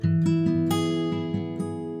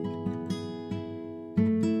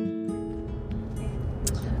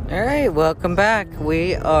All right, welcome back.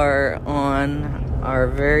 We are on our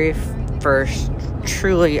very first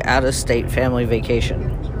truly out-of-state family vacation.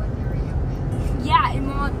 Yeah, and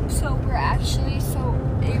Mom, so we're actually,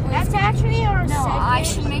 That's actually our No, second. I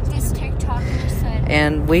should make this TikTok instead.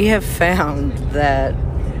 And we have found that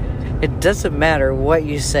it doesn't matter what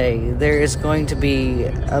you say. There is going to be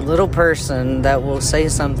a little person that will say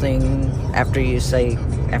something after you're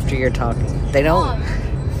talking. They don't. Mom,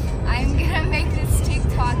 I'm gonna make this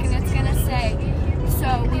TikTok and it's gonna say,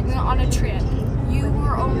 so we went on a trip. You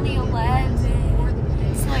were only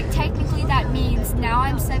 11. So technically that means now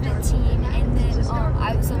I'm 17 and then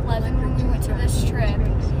I was 11 when we went to this trip.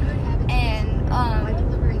 And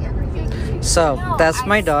So, that's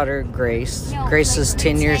my daughter, Grace. Grace is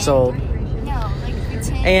 10 years old.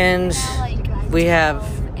 Pretend. And we have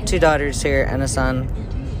 2 daughters here and a son.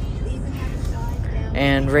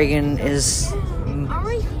 And Reagan is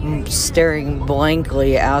staring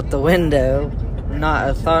blankly out the window. Not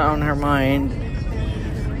a thought on her mind.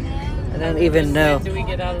 I don't even know. When do we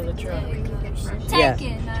get out of the truck? Yeah.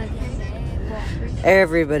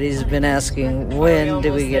 Everybody's been asking, when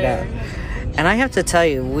do we get out? And I have to tell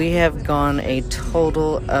you, we have gone a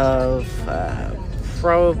total of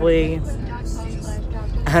probably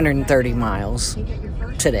 130 miles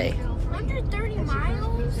today. 130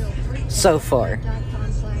 miles? So far.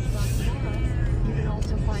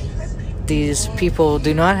 These people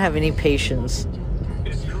do not have any patience.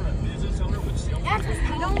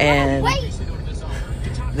 And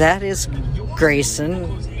that is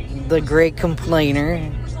Grayson, the great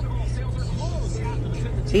complainer.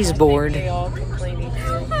 He's bored. They all complaining too.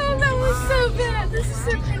 Oh, that was so bad. This is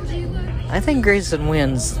so cringy. I think Grayson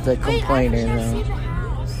wins the complainer, though.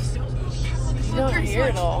 You don't hear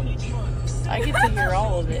it all. I get to hear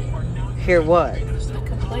all of it. Hear what? The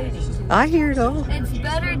complaining. I hear it all. It's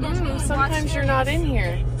better than me. Sometimes you're not in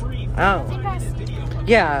here. Oh.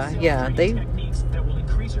 Yeah, they...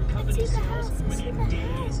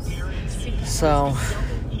 So...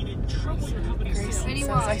 Grace says,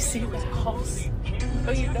 I see the house.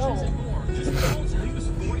 Oh, you don't.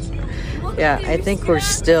 Yeah, I think we're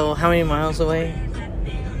still... How many miles away?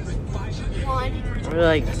 1. We're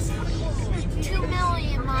like... 2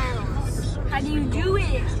 million miles. How do you do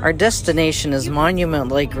it? Our destination is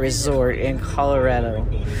Monument Lake Resort in Colorado.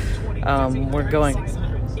 We're going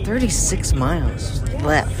 36 miles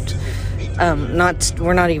left.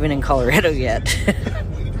 We're not even in Colorado yet.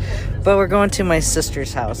 But we're going to my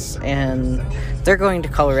sister's house, and they're going to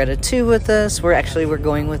Colorado too with us. We're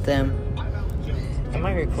going with them. Am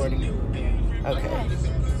I recording? Okay.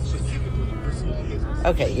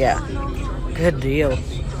 Okay, yeah. Good deal.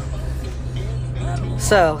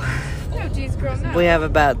 So, we have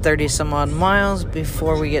about 30 some odd miles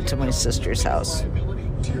before we get to my sister's house.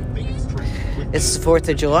 It's the 4th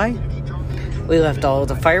of July. We left all of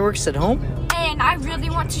the fireworks at home. And I really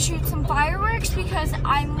want to shoot some fireworks because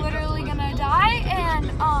I'm literally gonna die. And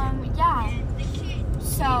yeah.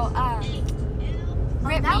 So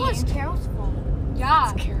That was Carol's fault.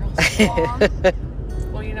 Yeah. It's Carol's fault.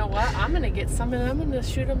 Well, you know what? I'm gonna get some and I'm gonna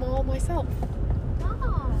shoot them all myself.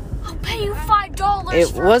 I'll pay you $5. It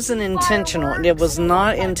for wasn't intentional. fireworks. It was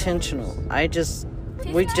not intentional.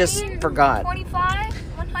 We just forgot. 25,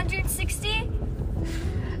 160.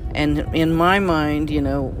 And in my mind,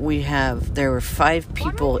 there were 5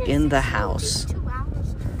 people in the house.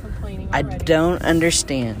 I don't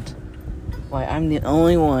understand why I'm the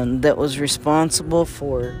only one that was responsible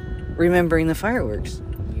for remembering the fireworks.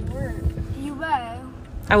 You were. You were.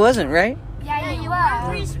 I wasn't, right? Yeah, you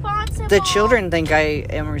were. Responsible. The children think I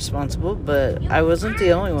am responsible, but I wasn't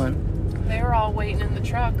the only one. They were all waiting in the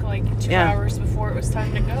truck 2 Yeah. hours before it was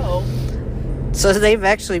time to go. So they've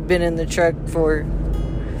actually been in the truck for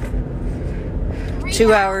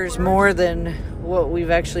 2 hours more than what we've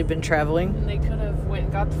actually been traveling. And they could have went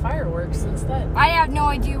and got the fireworks instead. I have no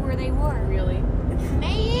idea where they were. Really?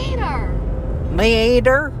 Me either.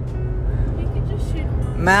 Mater, You could just shoot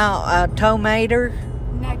them. tomater.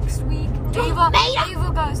 Next week. Ava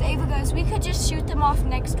goes, we could just shoot them off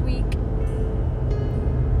next week.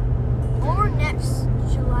 Or next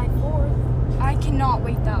July 4th. I cannot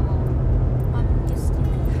wait that long.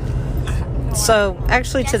 So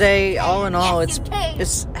actually today, Yes, all in all,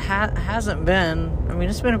 yes, hasn't been. I mean,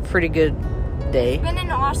 it's been a pretty good day. It's been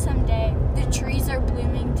an awesome day. The trees are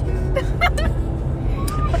blooming too.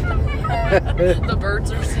 The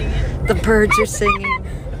birds are singing. The birds are singing.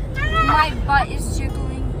 My butt is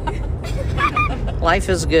jiggling. Life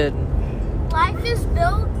is good. Life is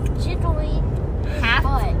built jiggly. Half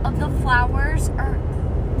of the flowers are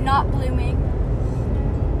not blooming.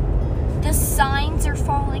 The signs are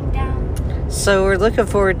falling down. So we're looking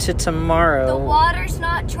forward to tomorrow. The water's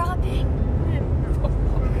not dropping.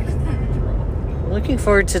 Looking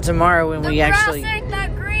forward to tomorrow when we actually ain't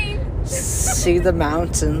that green. see the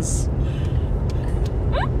mountains.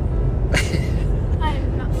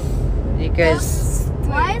 You guys.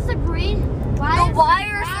 Why is it green? The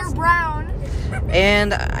wires are brown.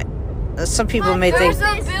 And some people may think.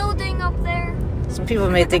 There's a building up there. Some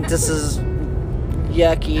people may think this is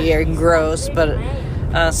yucky and gross, but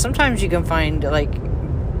sometimes you can find like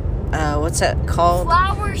what's that called?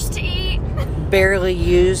 Flowers to eat. Barely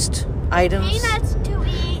used items. Peanuts to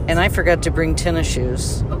eat. And I forgot to bring tennis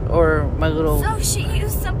shoes or my little. So she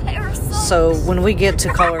used a pair of socks. So when we get to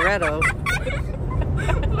Colorado.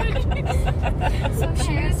 So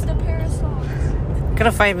she used a pair of socks.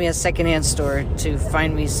 Gonna find me a secondhand store to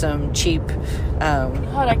find me some cheap,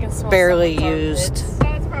 I can smell barely some used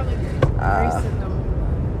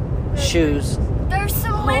armpits. shoes. There's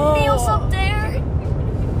some windmills up there.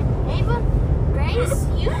 Ava, Grace,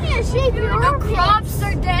 you need to shave your armpits. The crops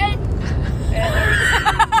are dead.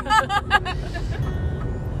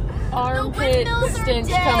 Armpit stench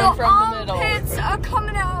coming from the middle. The armpits are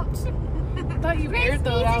coming out. I thought you aired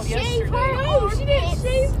those out yesterday. Oh, she didn't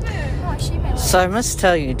shave them. Oh, she made So I must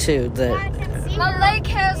tell you too that my leg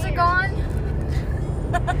hairs are gone.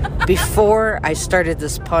 before I started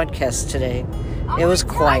this podcast today, it was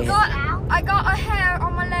quiet. I got a hair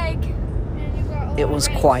on my leg. It was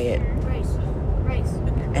quiet.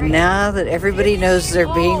 And now that everybody knows they're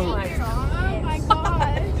being, Oh my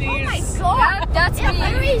god. That's me.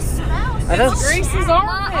 I don't. Grace's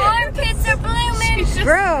My armpit. armpits are blooming.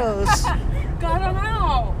 Gross. Got them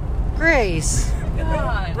out. Grace,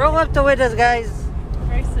 God. roll up the windows, guys.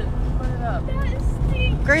 Grayson, put it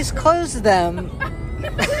up. Grace, close them.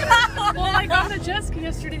 Well, I got to Jessica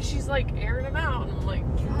yesterday. She's like airing them out. And I'm like,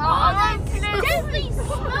 My armpits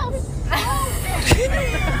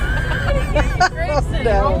Grayson,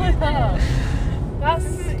 no. roll it up.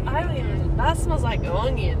 That smells like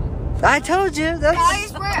onion. I told you. Guys,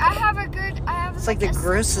 That's. where I have a It's like the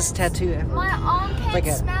grossest tattoo ever. My armpits Like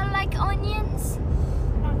a- smell like onions.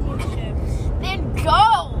 Then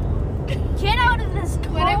go! Get out of this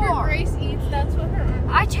car. Whatever Grace eats, that's what her.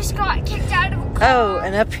 I just got kicked out of a car. Oh,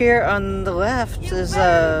 and up here on the left is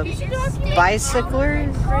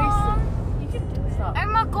bicyclers. Grayson, you can do something. Oh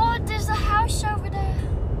my god, there's a house over there.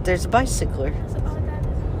 There's a bicycler.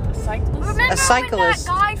 A cyclist? Remember cyclist.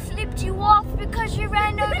 when that guy flipped you off because you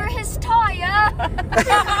ran over his tire?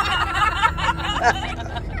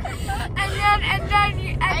 and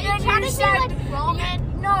then you said,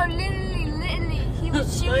 no, literally,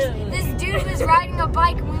 this dude was riding a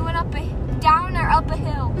bike and we went down or up a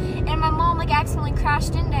hill, and my mom like accidentally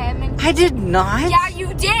crashed into him. And I did not. yeah, you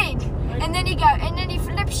did. And then he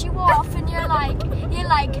flips you off, and you're like,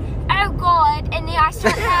 oh god, and then I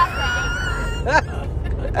start laughing.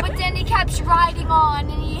 But then he kept riding on,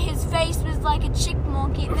 and his face was like a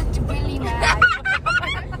chipmunk. It looked really mad.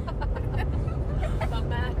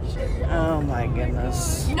 Oh my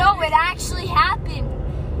goodness. No, it actually happened.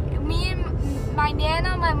 Me and my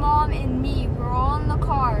nana, my mom, and me were all in the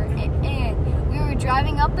car, and we were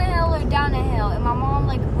driving up a hill or down a hill, and my mom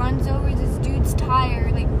like runs over this dude's tire,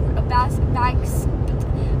 like a bicycle.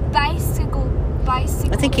 I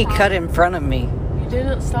think he tire. cut in front of me. You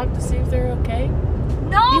didn't stop to see if they're okay?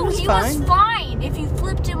 No, He he was was fine. If you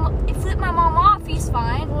flipped my mom off, he's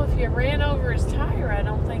fine. Well, if you ran over his tire, I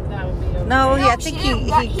don't think that would be okay. No, No, I think she didn't.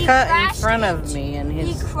 he cut in crashed front of into- me and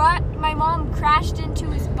his. My mom crashed into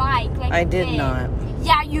his bike. Like I he did not.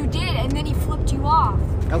 Yeah, you did, and then he flipped you off.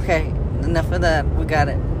 Okay, enough of that. We got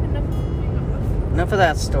it. Enough of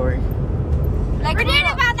that story. Like,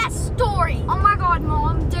 forget about that story. Oh my god,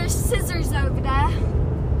 Mom, there's scissors over there.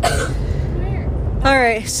 All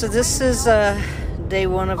right, so this is day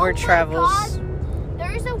one of our travels.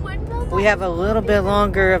 There's a window. We have a little bit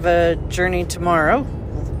longer of a journey tomorrow.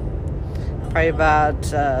 Probably about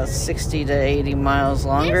 60 to 80 miles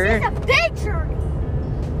longer. This is a picture.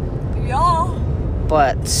 Y'all.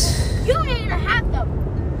 But You need to have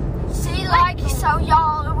them. See, like, so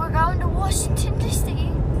y'all, we're going to Washington, D.C.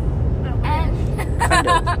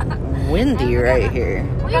 And windy right here.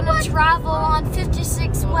 we're going to travel on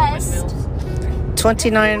 56 West.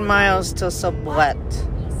 29 miles till Sublet.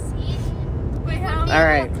 All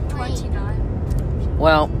right. 29.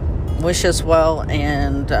 Well, wish us well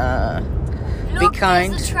and Look,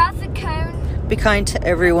 kind. there's a traffic cone. be kind to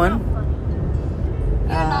everyone.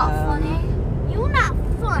 You're not funny. You're not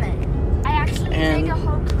funny. I actually and- made a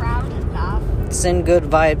whole crowd of laugh. Send good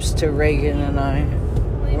vibes to Reagan and I.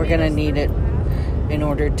 We're gonna need it in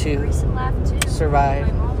order to Recent laugh too. survive.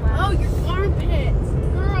 My mom laughed. Oh, your armpits.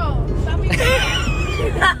 Girl.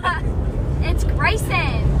 It's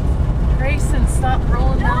Grayson. Grayson, stop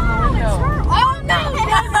rolling down the window. Oh no!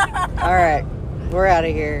 All right, we're out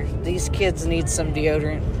of here. These kids need some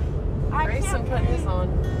deodorant. Grayson put his on.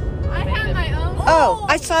 I have my own. Oh,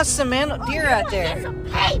 I saw some deer out there.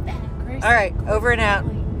 Grayson. All right, over and out.